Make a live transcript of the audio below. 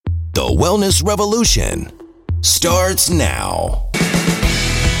The Wellness Revolution starts now.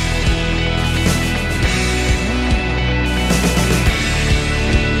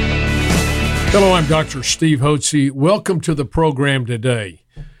 Hello, I'm Dr. Steve Hotze. Welcome to the program today.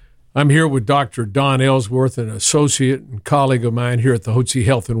 I'm here with Dr. Don Ellsworth, an associate and colleague of mine here at the Hotze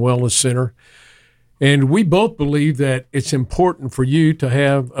Health and Wellness Center. And we both believe that it's important for you to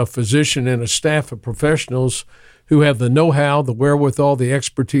have a physician and a staff of professionals who have the know-how, the wherewithal, the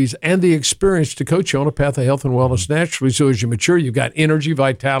expertise, and the experience to coach you on a path of health and wellness naturally. So as you mature, you've got energy,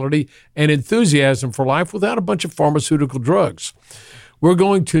 vitality, and enthusiasm for life without a bunch of pharmaceutical drugs. We're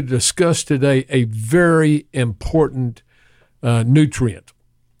going to discuss today a very important nutrient.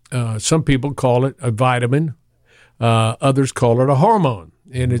 Some people call it a vitamin. Others call it a hormone,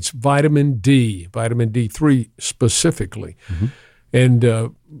 and it's vitamin D, vitamin D3 specifically. Mm-hmm.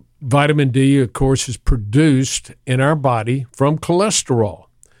 And vitamin D, of course, is produced in our body from cholesterol,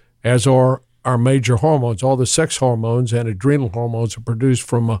 as are our major hormones. All the sex hormones and adrenal hormones are produced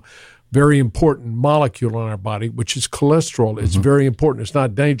from a very important molecule in our body, which is cholesterol. It's very important. It's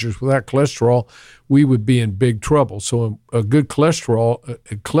not dangerous. Without cholesterol, we would be in big trouble. So a good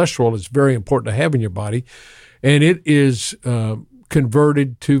cholesterol is very important to have in your body, and it is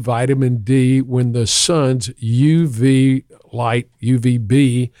converted to vitamin D when the sun's UV light,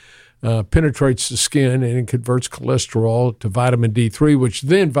 UVB, penetrates the skin, and it converts cholesterol to vitamin D3, which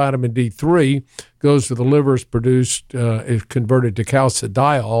then vitamin D3 goes to the liver, is converted to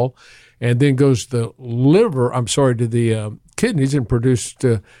calcidiol, and then goes to the kidneys and produced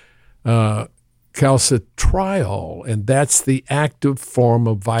calcitriol, and that's the active form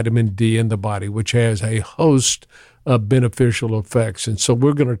of vitamin D in the body, which has a host of beneficial effects. And so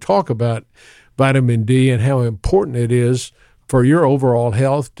we're going to talk about vitamin D and how important it is for your overall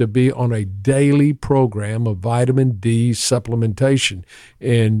health to be on a daily program of vitamin D supplementation,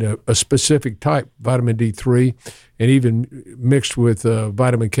 and a specific type, vitamin D3, and even mixed with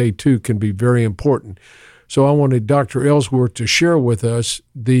vitamin K2 can be very important. So I wanted Dr. Ellsworth to share with us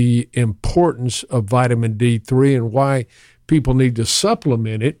the importance of vitamin D3 and why people need to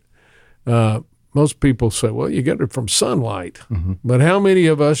supplement it. Most people say, well, you get it from sunlight. Mm-hmm. But how many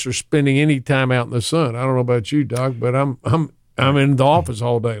of us are spending any time out in the sun? I don't know about you, Doc, but I'm in the office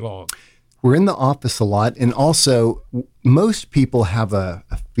all day long. We're in the office a lot, and also most people have a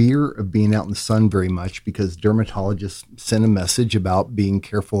fear of being out in the sun very much because dermatologists send a message about being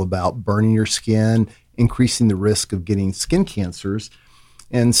careful about burning your skin, increasing the risk of getting skin cancers.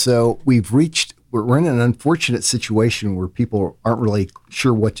 And so we're in an unfortunate situation where people aren't really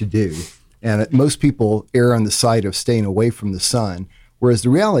sure what to do. And most people err on the side of staying away from the sun, whereas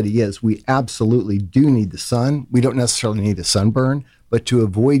the reality is we absolutely do need the sun. We don't necessarily need a sunburn, but to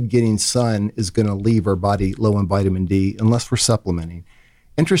avoid getting sun is going to leave our body low in vitamin D unless we're supplementing.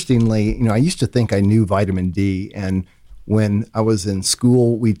 Interestingly, I used to think I knew vitamin D, and when I was in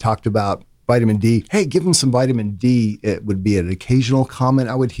school, we talked about vitamin D. Hey, give them some vitamin D. It would be an occasional comment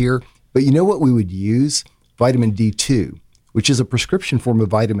I would hear. But you know what we would use? Vitamin D2, which is a prescription form of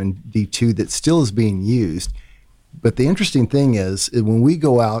vitamin D2 that still is being used. But the interesting thing is when we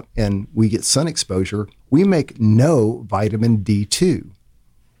go out and we get sun exposure, we make no vitamin D2.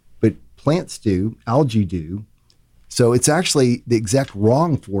 But plants do, algae do. So it's actually the exact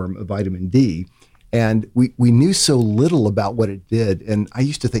wrong form of vitamin D. And we knew so little about what it did. And I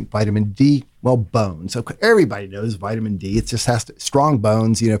used to think vitamin D, bones. Okay, everybody knows vitamin D. It just has strong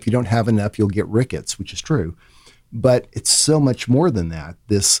bones. If you don't have enough, you'll get rickets, which is true. But it's so much more than that.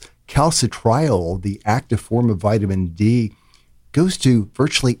 This calcitriol, the active form of vitamin D, goes to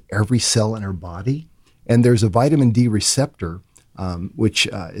virtually every cell in our body. And there's a vitamin D receptor, which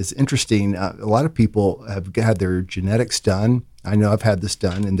is interesting. A lot of people have had their genetics done. I know I've had this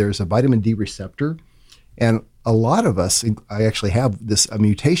done. And there's a vitamin D receptor. And a lot of us, I actually have a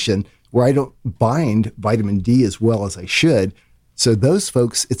mutation where I don't bind vitamin D as well as I should. So those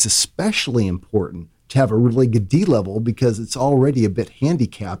folks, it's especially important to have a really good D level because it's already a bit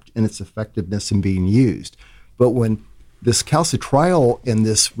handicapped in its effectiveness in being used. But when this calcitriol and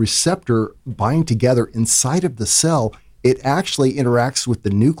this receptor bind together inside of the cell, it actually interacts with the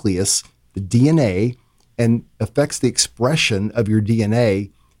nucleus, the DNA, and affects the expression of your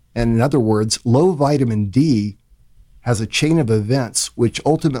DNA. And in other words, low vitamin D has a chain of events which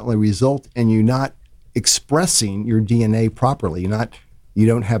ultimately result in you not expressing your DNA properly. You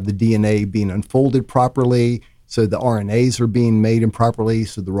don't have the DNA being unfolded properly, so the RNAs are being made improperly,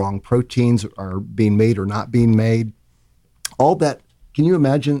 so the wrong proteins are being made or not being made. All that, can you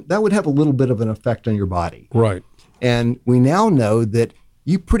imagine? That would have a little bit of an effect on your body. Right. And we now know that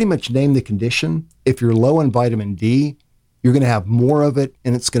you pretty much name the condition. If you're low in vitamin D, you're going to have more of it,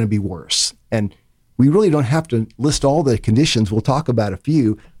 and it's going to be worse. And we really don't have to list all the conditions. We'll talk about a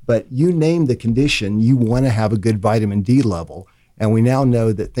few, but you name the condition, you want to have a good vitamin D level. And we now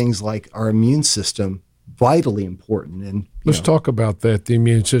know that things like our immune system, vitally important. And let's talk about that, the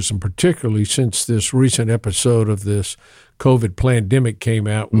immune system, particularly since this recent episode of this COVID pandemic came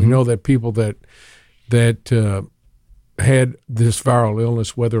out. We know that people that had this viral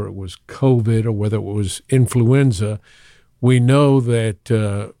illness, whether it was COVID or whether it was influenza, we know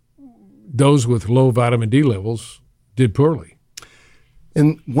that those with low vitamin D levels did poorly.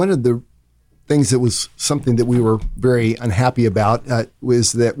 And one of the things that was something that we were very unhappy about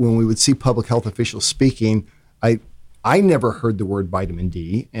was that when we would see public health officials speaking, I never heard the word vitamin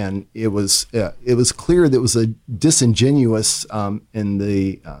D, and it was clear that it was a disingenuous in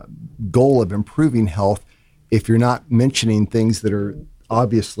the goal of improving health if you're not mentioning things that are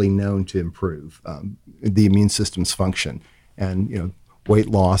obviously known to improve the immune system's function. And weight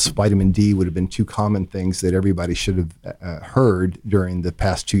loss, vitamin D would have been two common things that everybody should have heard during the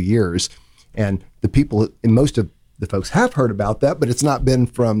past 2 years. And the people, and most of the folks have heard about that, but it's not been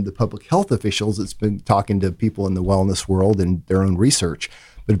from the public health officials. It's been talking to people in the wellness world and their own research.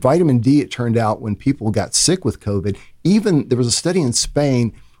 But vitamin D, it turned out when people got sick with COVID, there was a study in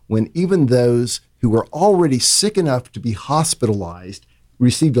Spain when even those who were already sick enough to be hospitalized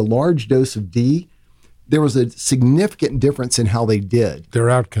received a large dose of D, there was a significant difference in how they did. Their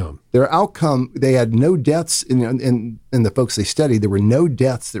outcome, they had no deaths in the folks they studied. There were no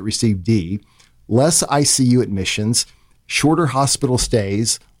deaths that received D, less ICU admissions, shorter hospital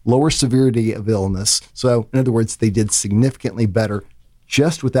stays, lower severity of illness. So in other words, they did significantly better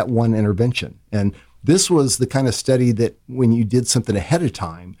just with that one intervention. And this was the kind of study that when you did something ahead of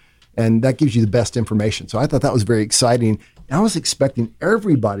time, and that gives you the best information. So I thought that was very exciting. And I was expecting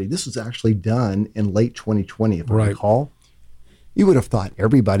everybody, this was actually done in late 2020, if I recall. You would have thought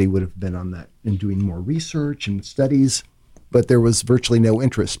everybody would have been on that and doing more research and studies, but there was virtually no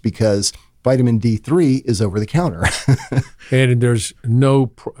interest because vitamin D3 is over the counter. And there's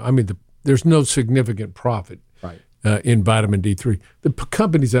no significant profit in vitamin D3. The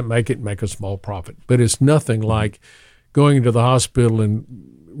companies that make it make a small profit, but it's nothing like going into the hospital and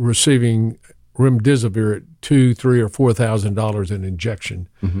receiving remdesivir at $2,000, $3,000, or $4,000 an injection,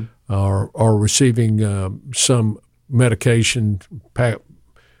 or receiving some medication,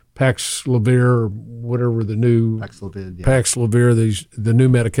 Paxlovid, or whatever the new Paxlovid, the new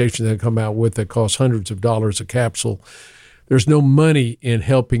medication that come out with that costs hundreds of dollars a capsule. There's no money in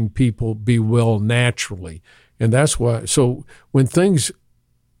helping people be well naturally, and that's why. So when things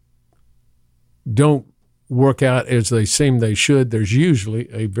don't work out as they seem they should, there's usually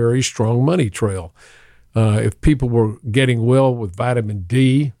a very strong money trail. If people were getting well with vitamin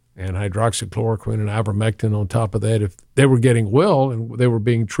D and hydroxychloroquine and ivermectin on top of that, if they were getting well and they were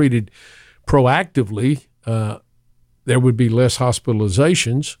being treated proactively, there would be less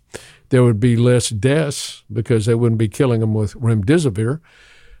hospitalizations, there would be less deaths because they wouldn't be killing them with remdesivir,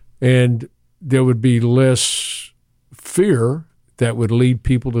 and there would be less fear that would lead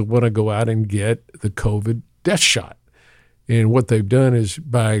people to want to go out and get the COVID death shot. And what they've done is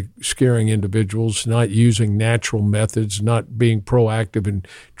by scaring individuals, not using natural methods, not being proactive in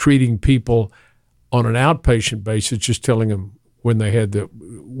treating people on an outpatient basis, just telling them when they had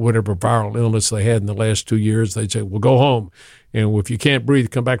whatever viral illness they had in the last 2 years, they'd say, well, go home. And if you can't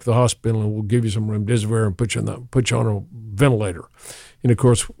breathe, come back to the hospital and we'll give you some remdesivir and put you on a ventilator. And, of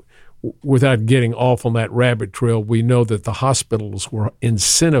course, without getting off on that rabbit trail, we know that the hospitals were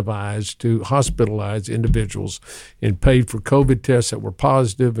incentivized to hospitalize individuals and paid for COVID tests that were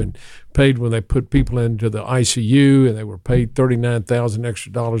positive and paid when they put people into the ICU, and they were paid $39,000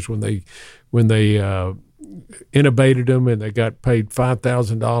 extra dollars when they intubated them, and they got paid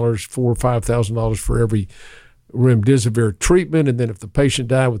 $5,000, $4,000 or $5,000 for every remdesivir treatment. And then if the patient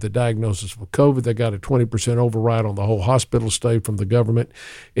died with a diagnosis of COVID, they got a 20% override on the whole hospital stay from the government.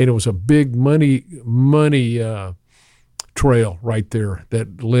 And it was a big money trail right there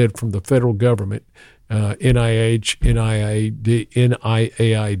that led from the federal government, NIH,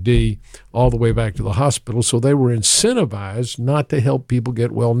 NIAID, all the way back to the hospital. So they were incentivized not to help people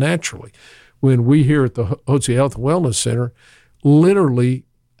get well naturally. When we here at the Hotze Health and Wellness Center, literally,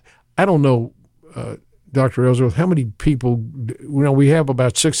 I don't know, Dr. Ellsworth, how many people, we have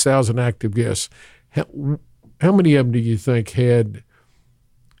about 6,000 active guests. How many of them do you think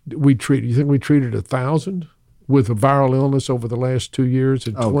we treated? You think we treated 1,000 with a viral illness over the last 2 years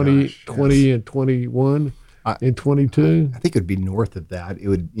in 2020 and 21 and 22? I think it would be north of that. It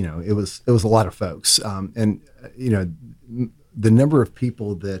would, it was a lot of folks. And the number of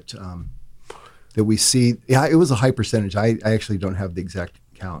people that that we see. Yeah, it was a high percentage. I actually don't have the exact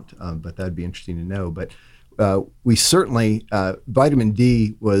count, but that'd be interesting to know. But we certainly, vitamin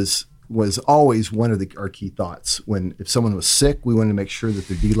D was always one of our key thoughts. If someone was sick, we wanted to make sure that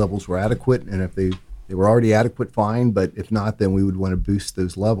their D levels were adequate, and if they were already adequate, fine. But if not, then we would want to boost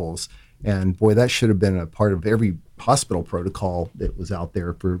those levels. And boy, that should have been a part of every hospital protocol that was out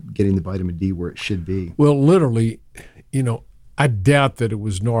there for getting the vitamin D where it should be. Well, literally, I doubt that it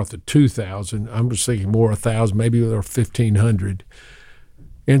was north of 2,000. I'm just thinking more 1,000, maybe there were 1,500.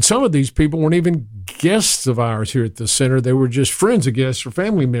 And some of these people weren't even guests of ours here at the center. They were just friends of guests or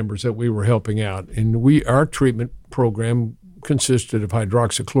family members that we were helping out. And our treatment program consisted of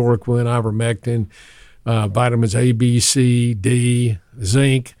hydroxychloroquine, ivermectin, vitamins A, B, C, D,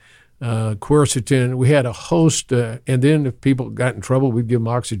 zinc, quercetin. We had a host, and then if people got in trouble, we'd give them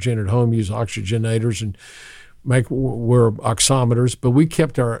oxygen at home, use oxygenators and wear oximeters. But we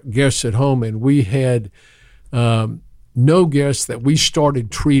kept our guests at home, and we had no guests that we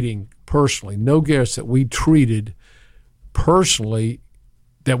started treating personally, no guests that we treated personally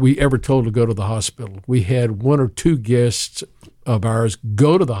that we ever told to go to the hospital. We had one or two guests of ours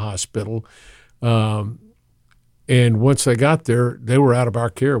go to the hospital, and once they got there, they were out of our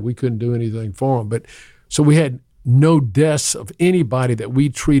care. We couldn't do anything for them. But so we had no deaths of anybody that we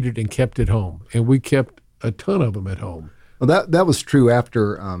treated and kept at home, and we kept a ton of them at home. Well, that was true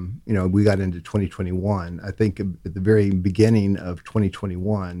after we got into 2021. I think at the very beginning of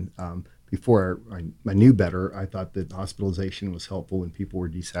 2021, before I knew better, I thought that hospitalization was helpful when people were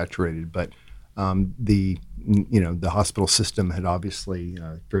desaturated. But the hospital system had obviously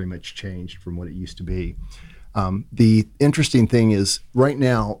very much changed from what it used to be. The interesting thing is right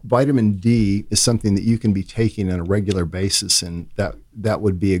now, vitamin D is something that you can be taking on a regular basis, and that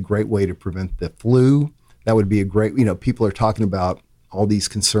would be a great way to prevent the flu. That would be a great, people are talking about all these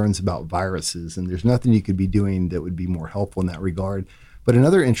concerns about viruses, and there's nothing you could be doing that would be more helpful in that regard. But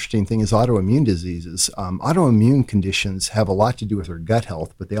another interesting thing is autoimmune diseases. Autoimmune conditions have a lot to do with our gut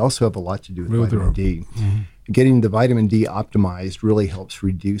health, but they also have a lot to do with vitamin D. Mm-hmm. Getting the vitamin D optimized really helps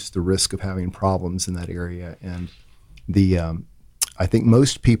reduce the risk of having problems in that area. And I think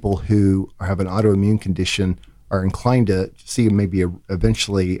most people who have an autoimmune condition are inclined to see maybe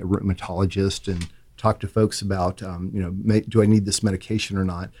eventually a rheumatologist and talk to folks about, do I need this medication or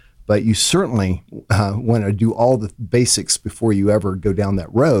not? But you certainly want to do all the basics before you ever go down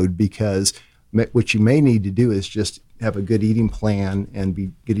that road, because what you may need to do is just have a good eating plan and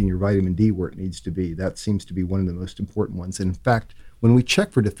be getting your vitamin D where it needs to be. That seems to be one of the most important ones. And in fact, when we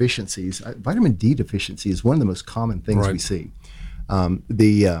check for deficiencies, vitamin D deficiency is one of the most common things we see. You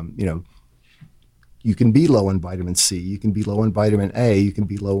can be low on vitamin C, you can be low on vitamin A, you can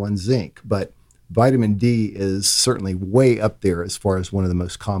be low on zinc, but vitamin D is certainly way up there as far as one of the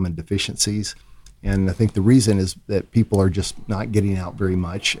most common deficiencies. And I think the reason is that people are just not getting out very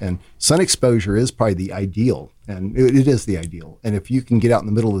much. And sun exposure is probably the ideal, and it is the ideal. And if you can get out in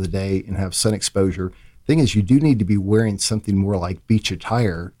the middle of the day and have sun exposure, thing is you do need to be wearing something more like beach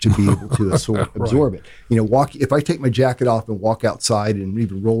attire to be able to absorb it. If I take my jacket off and walk outside and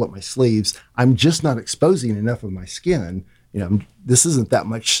even roll up my sleeves, I'm just not exposing enough of my skin. This isn't that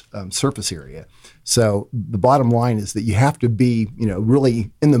much surface area. So the bottom line is that you have to be, really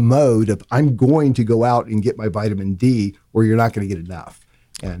in the mode of I'm going to go out and get my vitamin D, or you're not going to get enough.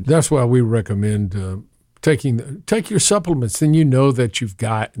 And that's why we recommend take your supplements. Then you know that you've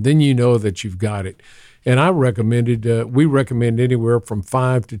got it. And we recommend anywhere from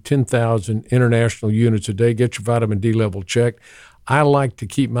 5 to 10,000 international units a day. Get your vitamin D level checked. I like to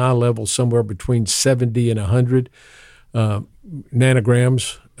keep my level somewhere between 70 and 100.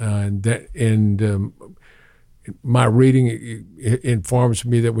 Nanograms, and my reading informs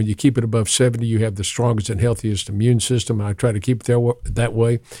me that when you keep it above 70, you have the strongest and healthiest immune system. I try to keep it that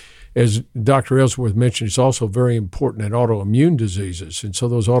way. As Dr. Ellsworth mentioned, it's also very important in autoimmune diseases. And so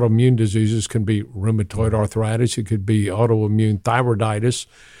those autoimmune diseases can be rheumatoid arthritis, it could be autoimmune thyroiditis,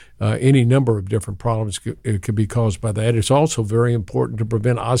 any number of different problems it could be caused by that. It's also very important to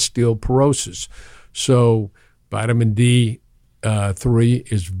prevent osteoporosis. So vitamin D3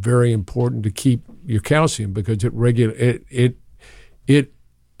 is very important to keep your calcium, because it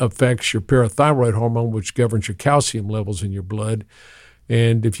affects your parathyroid hormone, which governs your calcium levels in your blood.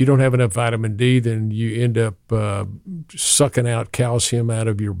 And if you don't have enough vitamin D, then you end up sucking out calcium out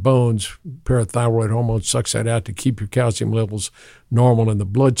of your bones. Parathyroid hormone sucks that out to keep your calcium levels normal in the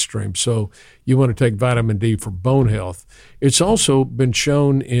bloodstream. So you want to take vitamin D for bone health. It's also been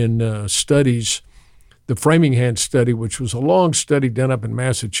shown in studies the Framingham study, which was a long study done up in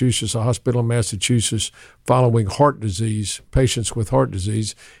Massachusetts, a hospital in Massachusetts, following heart disease, patients with heart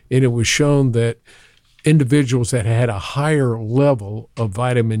disease, and it was shown that individuals that had a higher level of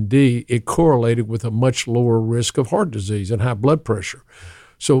vitamin D, it correlated with a much lower risk of heart disease and high blood pressure.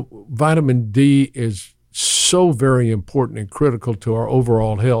 So vitamin D is so very important and critical to our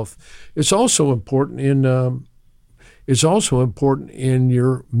overall health. It's also important in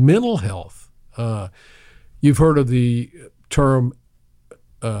your mental health. You've heard of the term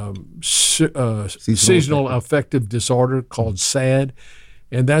seasonal affective disorder, called SAD,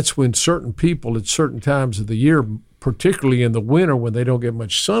 and that's when certain people at certain times of the year, particularly in the winter when they don't get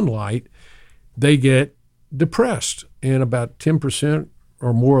much sunlight, they get depressed, and about 10%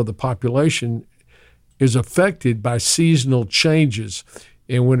 or more of the population is affected by seasonal changes.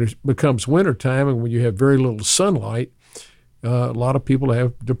 And when it becomes wintertime and when you have very little sunlight, a lot of people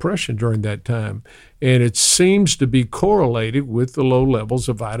have depression during that time. And it seems to be correlated with the low levels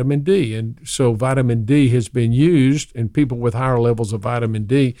of vitamin D. And so vitamin D has been used in people with higher levels of vitamin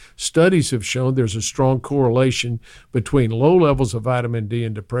D. Studies have shown there's a strong correlation between low levels of vitamin D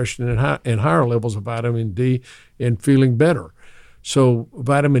and depression and higher levels of vitamin D and feeling better. So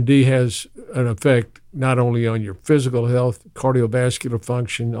vitamin D has an effect not only on your physical health, cardiovascular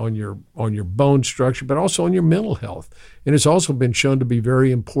function, on your bone structure, but also on your mental health. And it's also been shown to be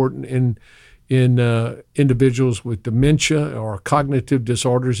very important in individuals with dementia or cognitive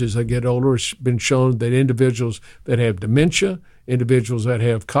disorders as they get older. It's been shown that individuals that have dementia, individuals that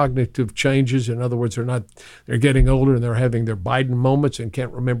have cognitive changes, in other words, they're getting older and they're having their Biden moments and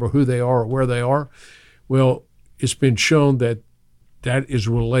can't remember who they are or where they are. Well, it's been shown that is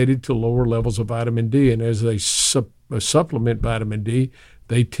related to lower levels of vitamin D. And as they supplement vitamin D,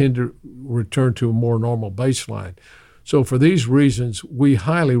 they tend to return to a more normal baseline. So for these reasons, we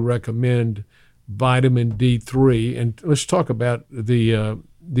highly recommend vitamin D3. And let's talk about the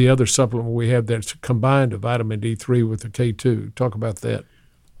other supplement we have that's combined of vitamin D3 with the K2. Talk about that.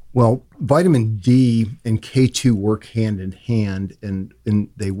 Well, vitamin D and K2 work hand in hand, and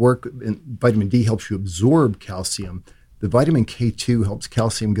they work. And vitamin D helps you absorb calcium. The vitamin K2 helps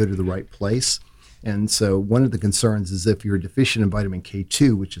calcium go to the right place. And so one of the concerns is if you're deficient in vitamin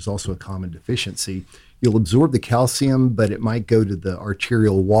K2, which is also a common deficiency, you'll absorb the calcium, but it might go to the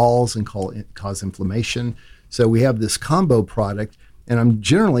arterial walls and cause inflammation. So we have this combo product, and I'm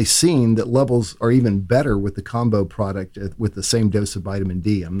generally seeing that levels are even better with the combo product with the same dose of vitamin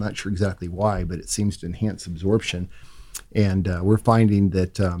D. I'm not sure exactly why, but it seems to enhance absorption. And we're finding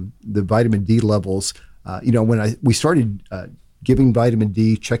that the vitamin D levels, when we started giving vitamin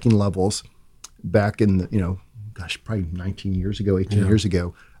D, checking levels back in probably 19 years ago, 18 years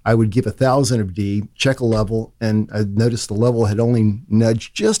ago, I would give 1,000 of D, check a level, and I noticed the level had only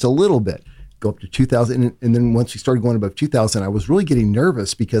nudged just a little bit, go up to 2,000. And then once we started going above 2,000, I was really getting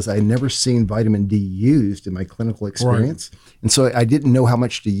nervous because I had never seen vitamin D used in my clinical experience. Right. And so I didn't know how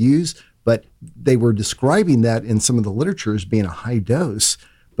much to use, but they were describing that in some of the literature as being a high dose.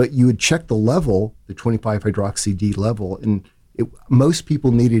 But you would check the level, the 25-hydroxy-D level, and most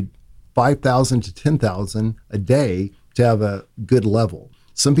people needed 5,000 to 10,000 a day to have a good level.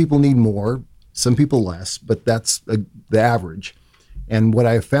 Some people need more, some people less, but that's the average. And what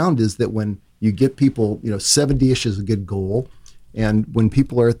I have found is that when you get people, 70-ish is a good goal, and when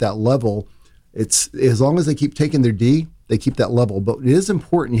people are at that level, it's as long as they keep taking their D, they keep that level. But it is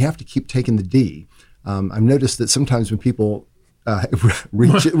important, you have to keep taking the D. I've noticed that sometimes when people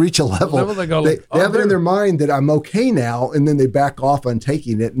reach a level, they have it in their mind that I'm okay now, and then they back off on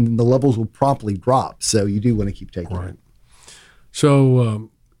taking it, and the levels will promptly drop. So you do want to keep taking it. So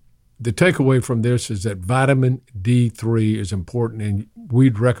the takeaway from this is that vitamin D3 is important, and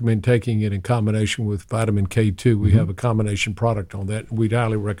we'd recommend taking it in combination with vitamin K2. We have a combination product on that, and we'd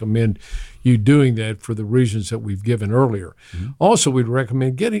highly recommend you doing that for the reasons that we've given earlier. Also, we'd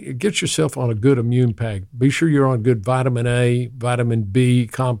recommend get yourself on a good immune pack. Be sure you're on good vitamin A, vitamin B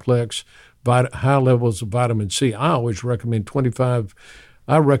complex, high levels of vitamin C. I always recommend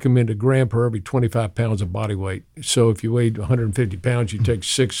I recommend a gram per every 25 pounds of body weight. So if you weighed 150 pounds, you take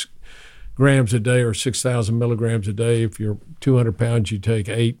 6 grams a day or 6,000 milligrams a day. If you're 200 pounds, you take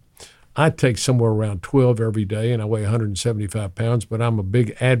 8. I take somewhere around 12 every day, and I weigh 175 pounds, but I'm a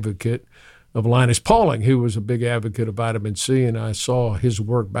big advocate of Linus Pauling, who was a big advocate of vitamin C, and I saw his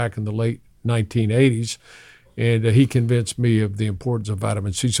work back in the late 1980s, and he convinced me of the importance of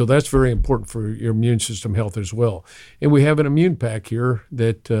vitamin C. So that's very important for your immune system health as well. And we have an immune pack here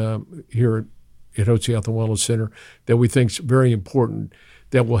that here at Hotze Health and Wellness Center that we think is very important,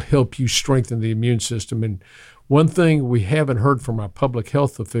 that will help you strengthen the immune system. And One thing we haven't heard from our public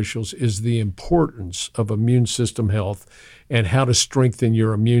health officials is the importance of immune system health and how to strengthen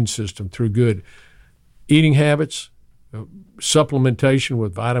your immune system through good eating habits, supplementation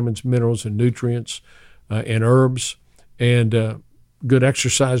with vitamins, minerals, and nutrients, and herbs, and good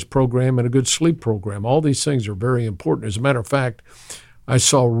exercise program and a good sleep program. All these things are very important. As a matter of fact, I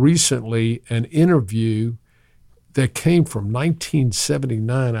saw recently an interview that came from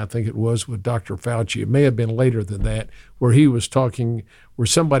 1979, I think it was, with Dr. Fauci. It may have been later than that, where he was talking, where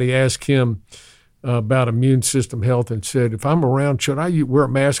somebody asked him about immune system health and said, if I'm around, should I wear a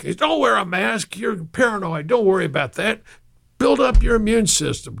mask? He said, don't wear a mask. You're paranoid. Don't worry about that. Build up your immune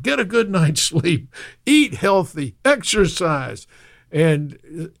system. Get a good night's sleep. Eat healthy. Exercise. And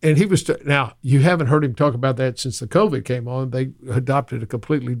he was now you haven't heard him talk about that since the COVID came on. They adopted a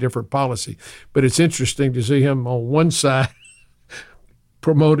completely different policy, but it's interesting to see him on one side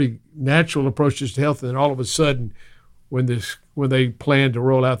promoting natural approaches to health, and then all of a sudden, when they planned to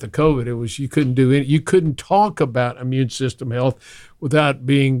roll out the COVID, it was you couldn't talk about immune system health without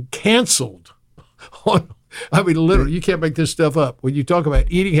being canceled on. I mean, literally, you can't make this stuff up. When you talk about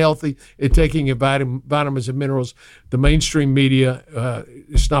eating healthy and taking your vitamins and minerals, the mainstream media,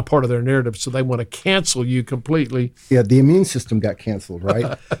 it's not part of their narrative, so they want to cancel you completely. Yeah, the immune system got canceled,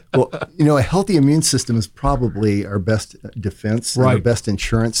 right? Well, a healthy immune system is probably our best defense, and our best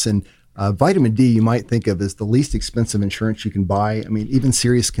insurance. And vitamin D, you might think of as the least expensive insurance you can buy. I mean, even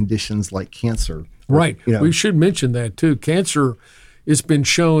serious conditions like cancer. Right. We should mention that, too. Cancer, it's been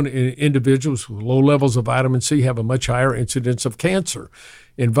shown in individuals with low levels of vitamin C have a much higher incidence of cancer.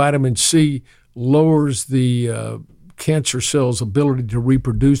 And vitamin C lowers the cancer cells' ability to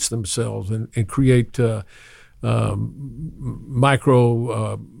reproduce themselves and create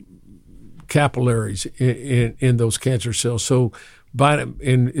micro capillaries in those cancer cells. So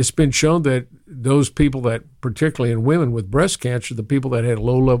and it's been shown that those people that, particularly in women with breast cancer, the people that had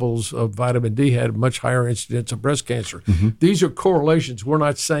low levels of vitamin D had a much higher incidence of breast cancer. Mm-hmm. These are correlations. We're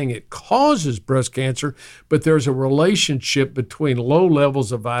not saying it causes breast cancer, but there's a relationship between low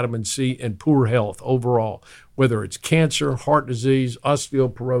levels of vitamin C and poor health overall, whether it's cancer, heart disease,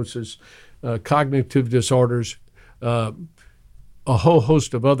 osteoporosis, cognitive disorders, a whole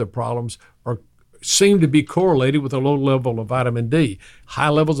host of other problems seem to be correlated with a low level of vitamin D. High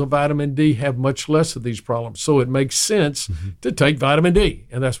levels of vitamin D have much less of these problems, so it makes sense to take vitamin D,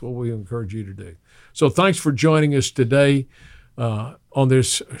 and that's what we encourage you to do. So thanks for joining us today on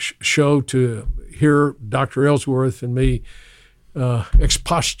this show to hear Dr. Ellsworth and me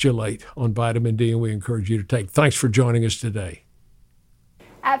expostulate on vitamin D, and we encourage you to take. Thanks for joining us today.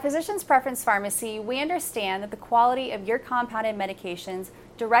 At Physicians Preference Pharmacy, we understand that the quality of your compounded medications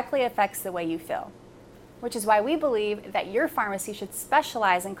directly affects the way you feel, which is why we believe that your pharmacy should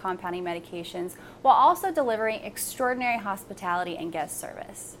specialize in compounding medications while also delivering extraordinary hospitality and guest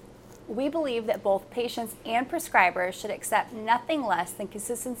service. We believe that both patients and prescribers should accept nothing less than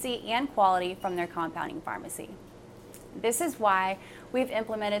consistency and quality from their compounding pharmacy. This is why we've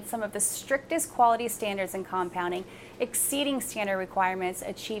implemented some of the strictest quality standards in compounding, exceeding standard requirements,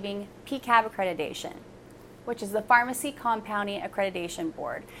 achieving PCAB accreditation, which is the Pharmacy Compounding Accreditation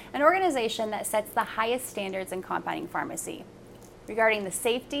Board, an organization that sets the highest standards in compounding pharmacy regarding the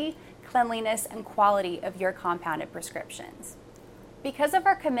safety, cleanliness, and quality of your compounded prescriptions. Because of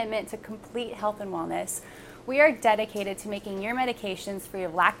our commitment to complete health and wellness, we are dedicated to making your medications free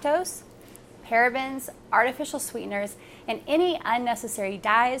of lactose, parabens, artificial sweeteners, and any unnecessary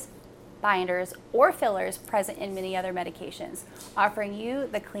dyes, binders, or fillers present in many other medications, offering you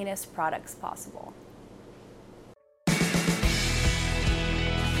the cleanest products possible.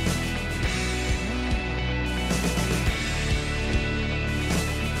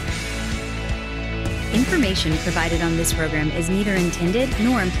 Information provided on this program is neither intended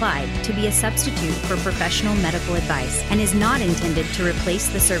nor implied to be a substitute for professional medical advice and is not intended to replace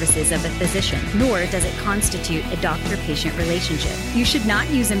the services of a physician, nor does it constitute a doctor-patient relationship. You should not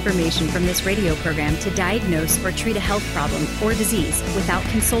use information from this radio program to diagnose or treat a health problem or disease without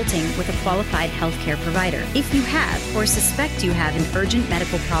consulting with a qualified healthcare provider. If you have or suspect you have an urgent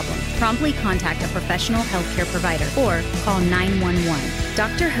medical problem, promptly contact a professional healthcare provider or call 911.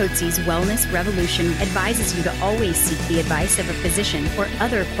 Dr. Hotze's Wellness Revolution advises you to always seek the advice of a physician or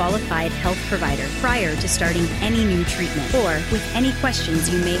other qualified health provider prior to starting any new treatment or with any questions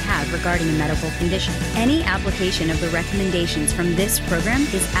you may have regarding a medical condition. Any application of the recommendations from this program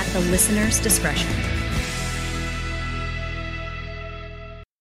is at the listener's discretion.